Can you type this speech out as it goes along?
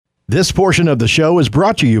This portion of the show is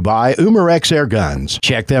brought to you by Umarex Air Guns.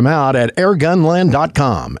 Check them out at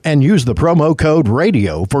airgunland.com and use the promo code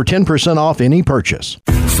RADIO for 10% off any purchase.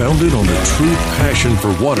 Founded on the true passion for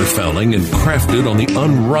waterfowling and crafted on the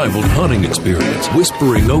unrivaled hunting experience,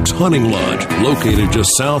 Whispering Oaks Hunting Lodge, located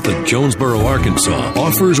just south of Jonesboro, Arkansas,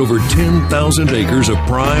 offers over 10,000 acres of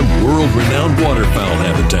prime, world-renowned waterfowl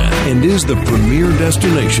habitat and is the premier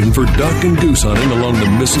destination for duck and goose hunting along the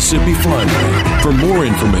Mississippi Flyway. For more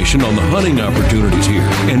information on the hunting opportunities here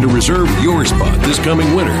and to reserve your spot this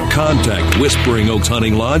coming winter, contact Whispering Oaks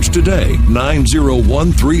Hunting Lodge today,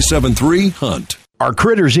 901-373-HUNT. Are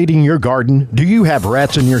critters eating your garden? Do you have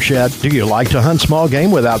rats in your shed? Do you like to hunt small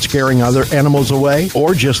game without scaring other animals away?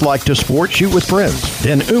 Or just like to shoot with friends?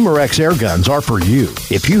 Then Umarex air guns are for you.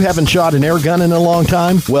 If you haven't shot an air gun in a long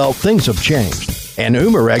time, well, things have changed. And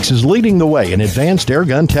Umarex is leading the way in advanced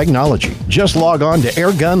airgun technology. Just log on to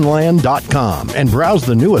airgunland.com and browse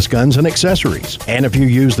the newest guns and accessories. And if you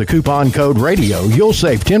use the coupon code RADIO, you'll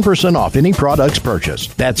save 10% off any products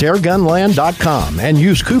purchased. That's airgunland.com and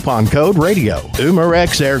use coupon code RADIO.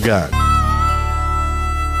 Umarex Airgun.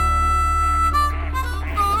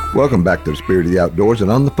 Welcome back to the Spirit of the Outdoors,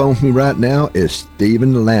 and on the phone with me right now is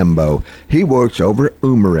Stephen Lambo. He works over at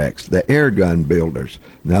Umarex, the air gun builders.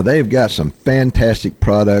 Now, they've got some fantastic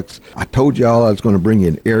products. I told y'all I was going to bring you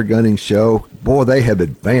an air gunning show. Boy, they have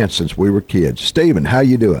advanced since we were kids. Stephen, how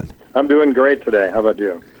you doing? I'm doing great today. How about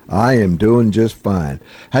you? I am doing just fine.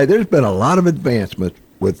 Hey, there's been a lot of advancement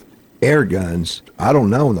with air guns, I don't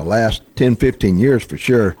know, in the last 10, 15 years for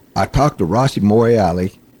sure. I talked to Rossi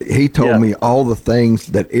Moriali. He told me all the things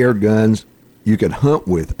that air guns you could hunt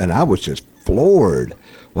with, and I was just floored.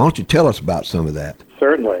 Why don't you tell us about some of that?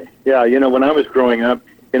 Certainly. Yeah, when I was growing up,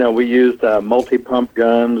 we used multi-pump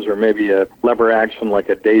guns or maybe a lever action like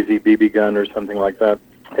a Daisy BB gun or something like that.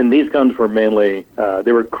 And these guns were mainly,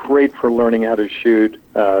 they were great for learning how to shoot.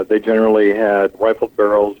 They generally had rifled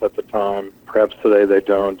barrels at the time. Perhaps today they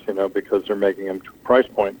don't, because they're making them to a price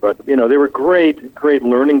point. But, they were great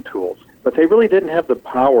learning tools. But they really didn't have the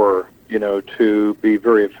power, to be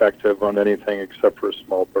very effective on anything except for a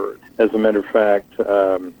small bird. As a matter of fact,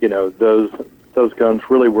 those guns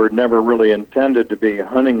really were never really intended to be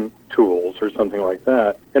hunting tools or something like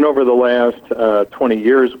that. And over the last 20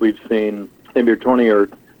 years, we've seen, maybe 20 or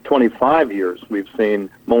 25 years, we've seen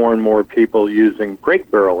more and more people using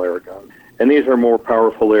break barrel air guns. And these are more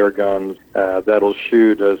powerful air guns that'll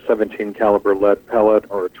shoot a 17 caliber lead pellet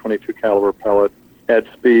or a 22 caliber pellet at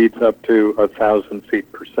speeds up to 1,000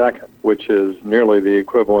 feet per second, which is nearly the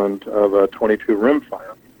equivalent of a 22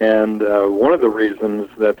 rimfire. And one of the reasons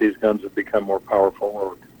that these guns have become more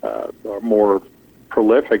powerful or more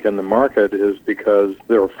prolific in the market is because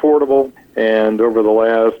they're affordable. And over the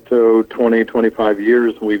last 20, 25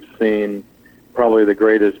 years, we've seen probably the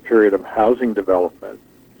greatest period of housing development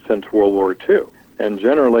since World War II. And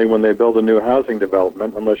generally, when they build a new housing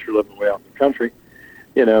development, unless you're living way out in the country,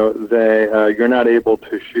 you're not able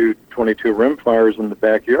to shoot 22 rimfires in the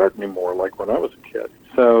backyard anymore, like when I was a kid.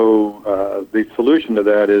 So the solution to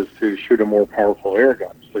that is to shoot a more powerful air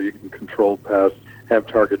gun, so you can control pests, have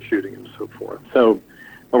target shooting, and so forth. So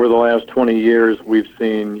over the last 20 years, we've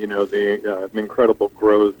seen, the incredible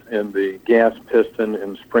growth in the gas piston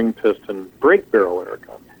and spring piston break barrel air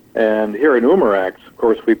gun. And here at Umarex, of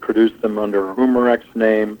course, we produce them under Umarex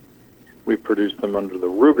name. We produce them under the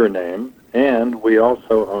Ruger name, and we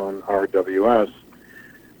also own RWS,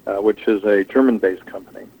 which is a German-based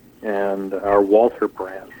company, and our Walther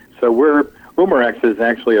brand. So Umarex is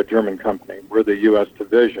actually a German company. We're the U.S.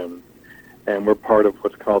 division, and we're part of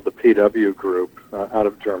what's called the PW Group out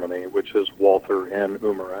of Germany, which is Walther and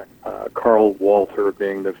Umarex. Karl Walther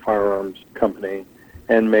being the firearms company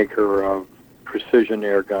and maker of precision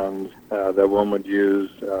air guns that one would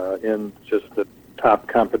use in just the top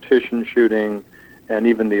competition shooting and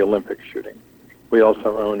even the Olympic shooting. We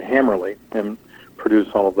also own Hammerly and produce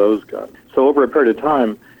all of those guns. So over a period of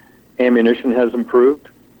time, ammunition has improved,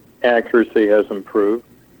 accuracy has improved,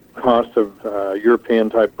 cost of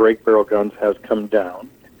European-type break barrel guns has come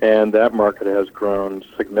down, and that market has grown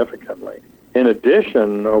significantly. In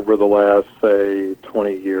addition, over the last, say,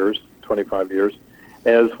 20 years, 25 years,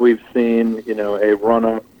 as we've seen, a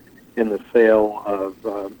run-up in the sale of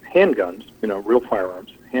handguns, real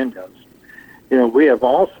firearms, handguns, we have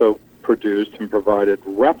also produced and provided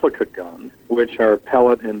replica guns, which are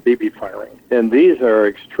pellet and BB firing. And these are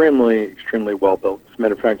extremely, extremely well built. As a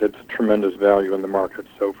matter of fact, it's a tremendous value in the market.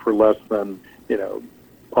 So for less than,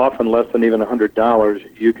 often less than even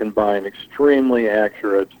 $100, you can buy an extremely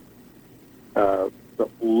accurate,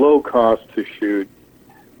 low cost to shoot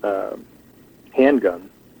handgun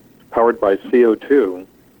powered by CO2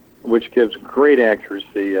 which gives great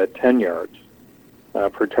accuracy at 10 yards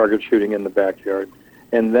for target shooting in the backyard.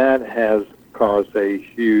 And that has caused a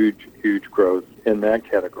huge, huge growth in that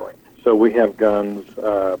category. So we have guns. As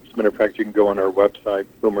a matter of fact, you can go on our website,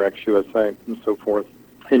 Boomerex USA, and so forth,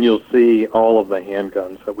 and you'll see all of the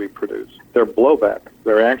handguns that we produce. They're blowback.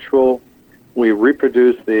 They're actual. We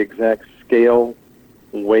reproduce the exact scale,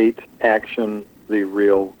 weight, action, the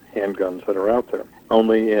real handguns that are out there,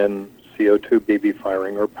 only in CO2 BB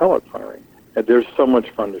firing or pellet firing. And there's so much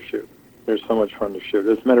fun to shoot. There's so much fun to shoot.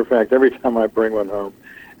 As a matter of fact, every time I bring one home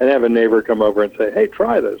and have a neighbor come over and say, hey,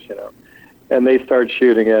 try this, and they start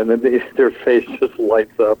shooting it, and their face just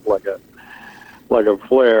lights up like a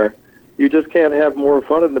flare. You just can't have more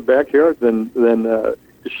fun in the backyard than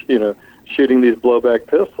shooting these blowback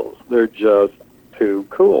pistols. They're just too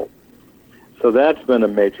cool. So that's been a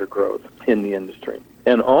major growth in the industry.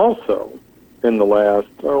 And also, in the last,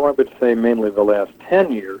 I would say mainly the last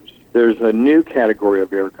 10 years, there's a new category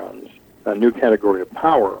of air guns, a new category of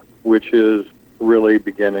power, which is really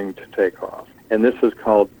beginning to take off. And this is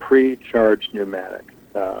called pre-charged pneumatic.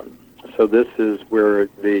 So this is where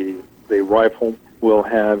the rifle will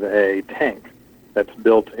have a tank that's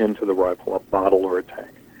built into the rifle, a bottle or a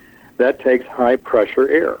tank. That takes high-pressure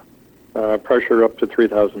air, pressure up to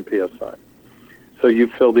 3,000 psi. So you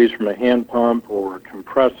fill these from a hand pump or a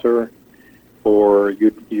compressor, or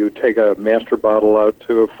you take a master bottle out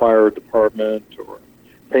to a fire department or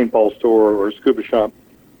a paintball store or a scuba shop,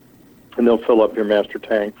 and they'll fill up your master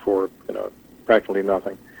tank for practically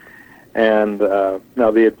nothing. And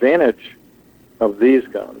now the advantage of these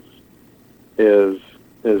guns is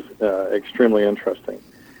extremely interesting.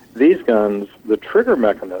 These guns, the trigger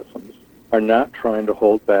mechanisms are not trying to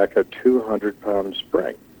hold back a 200-pound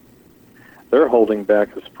spring. They're holding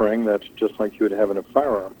back a spring that's just like you would have in a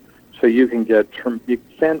firearm. So you can get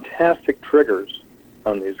fantastic triggers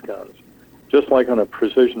on these guns, just like on a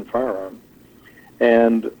precision firearm,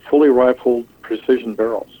 and fully rifled precision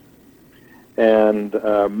barrels. And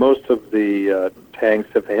most of the tanks,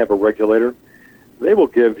 if they have a regulator, they will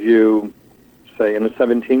give you, say, in a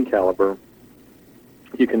 17 caliber,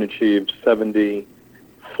 you can achieve 70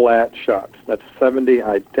 flat shots. That's 70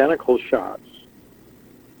 identical shots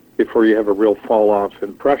before you have a real fall off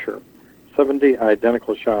in pressure. 70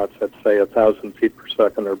 identical shots at, say, 1,000 feet per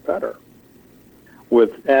second or better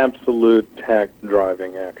with absolute tack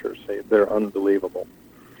driving accuracy. They're unbelievable.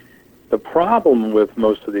 The problem with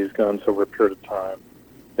most of these guns over a period of time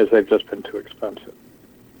is they've just been too expensive.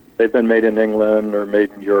 They've been made in England or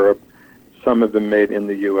made in Europe. Some have been made in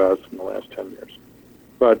the U.S. in the last 10 years.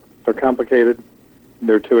 But they're complicated,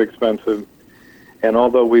 they're too expensive, and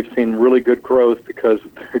although we've seen really good growth because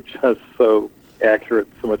they're just so accurate,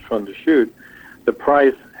 so much fun to shoot, the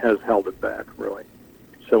price has held it back, really.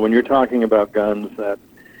 So when you're talking about guns that,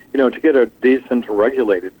 to get a decent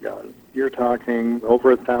regulated gun, you're talking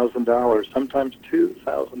over $1,000, sometimes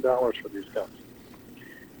 $2,000 for these guns.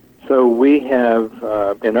 So we have,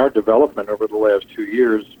 in our development over the last 2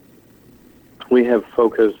 years, we have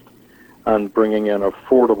focused on bringing in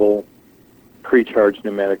affordable pre-charged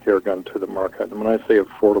pneumatic air gun to the market. And when I say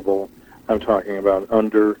affordable, I'm talking about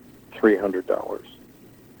under $300.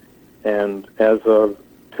 And as of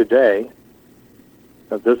today,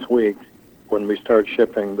 this week, when we start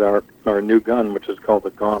shipping our new gun, which is called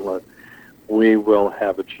the Gauntlet, we will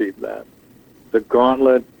have achieved that. The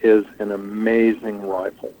Gauntlet is an amazing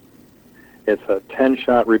rifle. It's a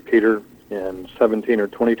 10-shot repeater in 17 or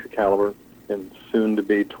 22 caliber and soon to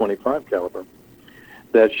be 25 caliber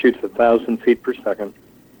that shoots 1,000 feet per second,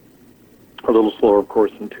 a little slower, of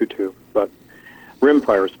course, than 2.2, but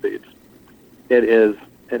rimfire speeds. It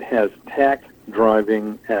has tack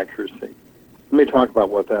driving accuracy. Let me talk about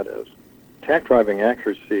what that is. Tack driving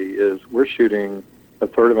accuracy is we're shooting a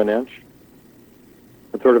third of an inch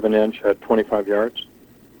at 25 yards.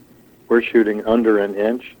 We're shooting under an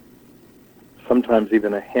inch, sometimes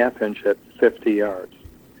even a half inch at 50 yards.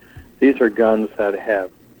 These are guns that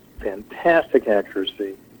have fantastic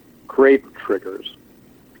accuracy, great triggers.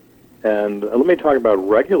 And let me talk about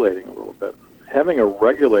regulating a little bit. Having a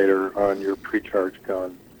regulator on your pre-charged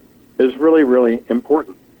gun is really, really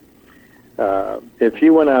important. If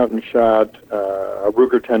you went out and shot a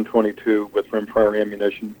Ruger 1022 with rimfire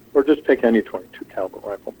ammunition, or just pick any 22 caliber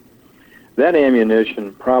rifle, that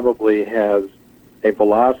ammunition probably has a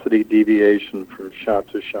velocity deviation from shot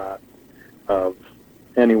to shot of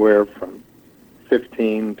anywhere from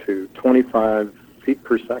 15 to 25 feet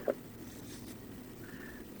per second.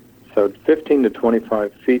 So 15 to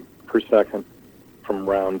 25 feet per second from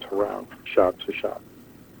round to round, from shot to shot.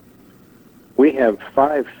 We have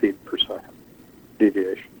 5 feet per second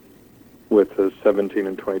deviation. with a 17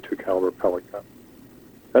 and 22 caliber pellet gun.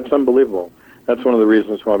 That's unbelievable. That's one of the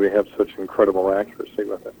reasons why we have such incredible accuracy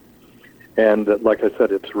with it. And like I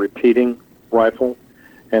said, it's a repeating rifle,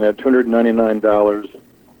 and at $299,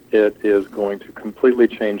 it is going to completely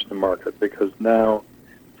change the market, because now,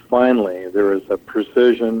 finally, there is a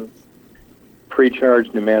precision,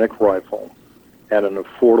 pre-charged pneumatic rifle at an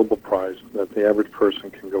affordable price that the average person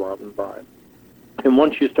can go out and buy. And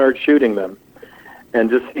once you start shooting them, and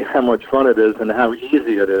just see how much fun it is and how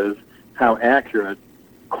easy it is, how accurate,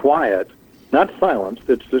 quiet, not silenced,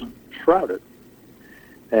 it's just shrouded.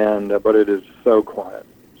 And but it is so quiet.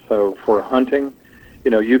 So for hunting,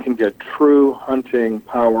 you can get true hunting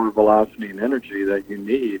power, velocity, and energy that you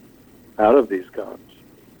need out of these guns,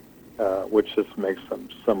 which just makes them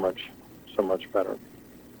so much better.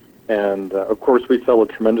 And of course, we sell a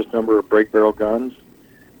tremendous number of break barrel guns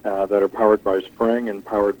that are powered by spring and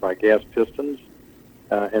powered by gas pistons,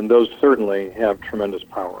 and those certainly have tremendous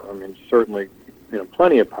power. I mean, certainly,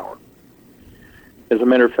 plenty of power. As a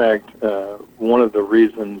matter of fact, one of the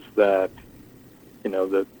reasons that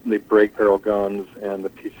the break barrel guns and the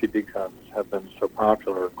PCB guns have been so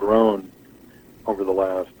popular, grown over the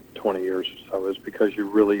last 20 years or so, is because you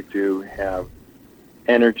really do have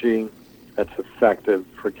energy that's effective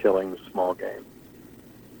for killing small game.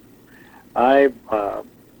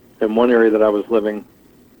 In one area that I was living,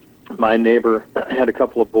 my neighbor had a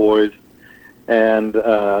couple of boys, and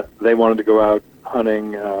they wanted to go out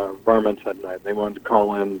hunting varmints at night. They wanted to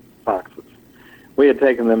call in foxes. We had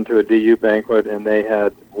taken them to a DU banquet, and they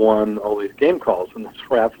had won all these game calls in this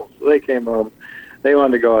raffle. So they came home. They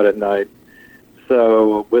wanted to go out at night,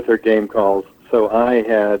 so with their game calls. So I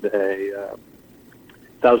had a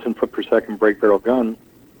 1,000 foot per second break barrel gun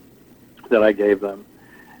that I gave them,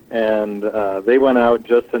 and they went out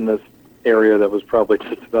just in this area that was probably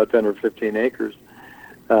just about 10 or 15 acres.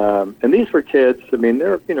 And these were kids. I mean,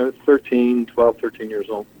 they're 12, 13 years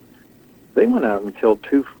old. They went out and killed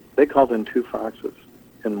they called in 2 foxes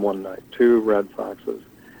in one night, 2 red foxes,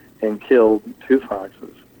 and killed 2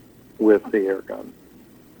 foxes with the air gun.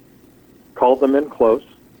 Called them in close,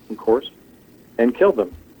 of course, and killed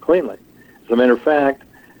them cleanly. As a matter of fact,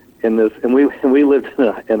 and we lived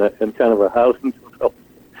in kind of a housing development.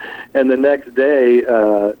 And the next day,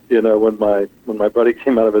 when my buddy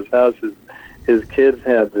came out of his house, his kids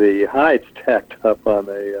had the hides tacked up on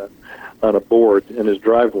a board in his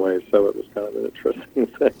driveway, so it was kind of an interesting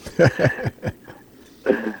thing.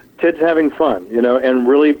 Kids having fun, and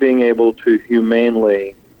really being able to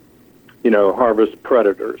humanely, harvest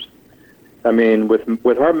predators. I mean,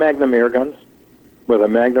 with our Magnum air guns, with a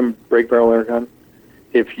Magnum break barrel air gun,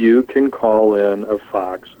 if you can call in a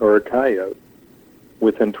fox or a coyote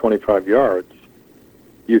within 25 yards,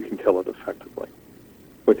 you can kill it effectively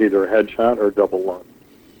with either a headshot or a double lung,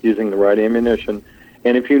 using the right ammunition,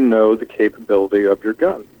 and if you know the capability of your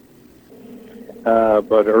gun.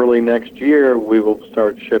 But early next year, we will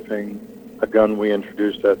start shipping a gun we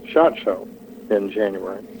introduced at SHOT Show in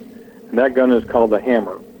January. And that gun is called the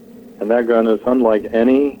Hammer. And that gun is unlike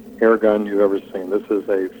any air gun you've ever seen. This is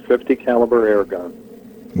a 50 caliber air gun.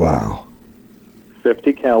 Wow.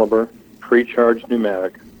 50 caliber, pre-charged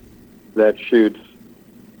pneumatic that shoots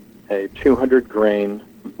a 200 grain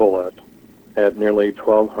bullet at nearly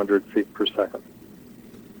 1,200 feet per second.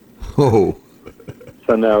 Oh.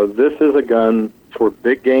 So now this is a gun for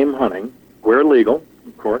big game hunting. We're legal,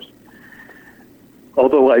 of course.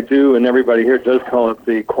 Although I do, and everybody here does call it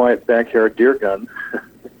the quiet backyard deer gun,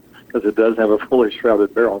 because it does have a fully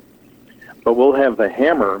shrouded barrel. But we'll have the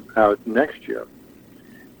Hammer out next year.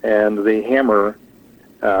 And the Hammer,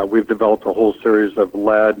 we've developed a whole series of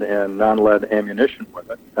lead and non-lead ammunition with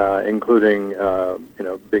it, including,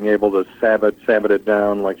 being able to sabot it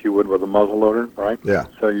down like you would with a muzzleloader, right? Yeah.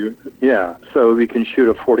 So we can shoot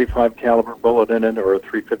a 45 caliber bullet in it or a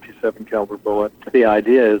 357 caliber bullet. The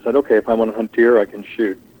idea is that, okay, if I want to hunt deer, I can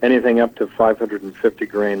shoot anything up to 550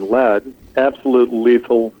 grain lead, absolute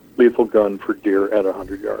lethal gun for deer at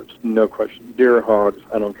 100 yards. No question. Deer, hogs,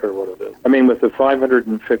 I don't care what it is. I mean, with the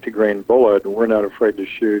 550 grain bullet, we're not afraid to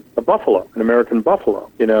shoot a buffalo, an American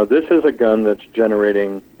buffalo. This is a gun that's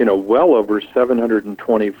generating, well over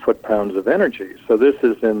 720 foot-pounds of energy. So this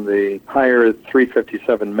is in the higher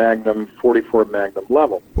 357 Magnum, 44 Magnum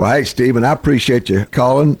level. Well, hey, Stephen, I appreciate you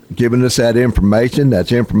calling, giving us that information.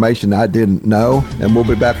 That's information I didn't know. And we'll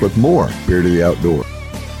be back with more Beard of the Outdoor.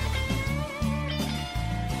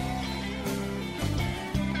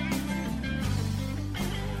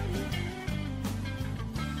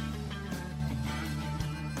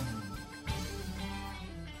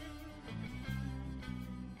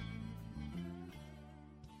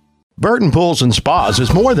 Burton Pools and Spas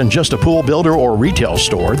is more than just a pool builder or retail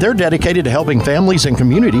store. They're dedicated to helping families and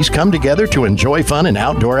communities come together to enjoy fun and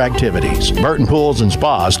outdoor activities. Burton Pools and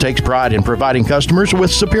Spas takes pride in providing customers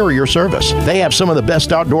with superior service. They have some of the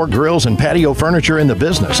best outdoor grills and patio furniture in the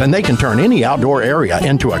business, and they can turn any outdoor area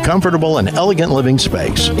into a comfortable and elegant living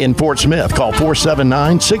space. In Fort Smith, call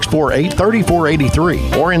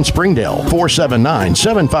 479-648-3483, or in Springdale,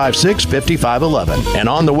 479-756-5511, and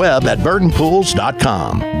on the web at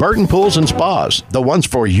burtonpools.com. Burton Pools and Spas, the ones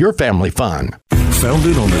for your family fun.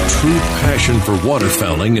 Founded on the true passion for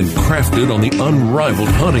waterfowling and crafted on the unrivaled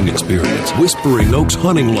hunting experience, Whispering Oaks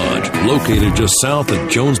Hunting Lodge, located just south of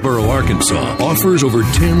Jonesboro, Arkansas, offers over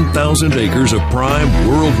 10,000 acres of prime,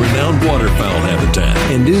 world-renowned waterfowl habitat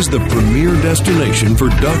and is the premier destination for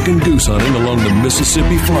duck and goose hunting along the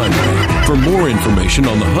Mississippi Flyway. For more information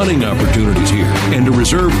on the hunting opportunities here and to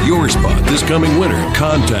reserve your spot this coming winter,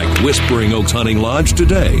 contact Whispering Oaks Hunting Lodge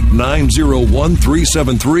today,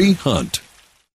 901-373-HUNT.